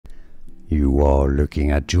You are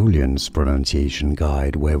looking at Julian's pronunciation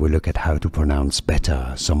guide, where we look at how to pronounce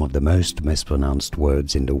better some of the most mispronounced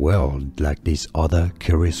words in the world, like this other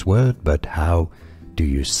curious word. But how do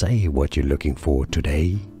you say what you're looking for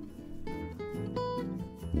today?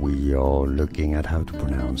 We are looking at how to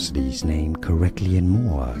pronounce these names correctly and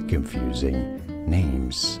more confusing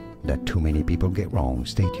names that too many people get wrong.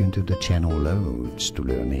 Stay tuned to the channel, loads to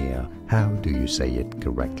learn here. How do you say it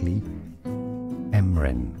correctly?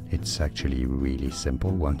 Emryn. It's actually really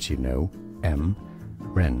simple once you know.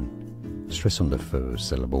 Emryn. Stress on the first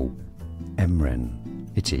syllable. Emryn.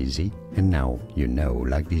 It's easy, and now you know.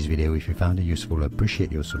 Like this video if you found it useful. I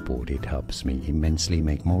appreciate your support. It helps me immensely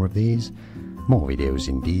make more of these. More videos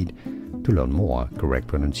indeed. To learn more correct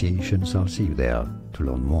pronunciations, I'll see you there to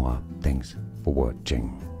learn more. Thanks for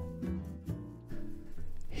watching.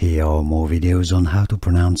 Here are more videos on how to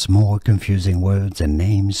pronounce more confusing words and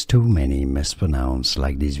names too many mispronounced.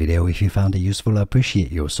 Like this video if you found it useful. I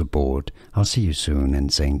appreciate your support. I'll see you soon,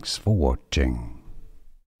 and thanks for watching.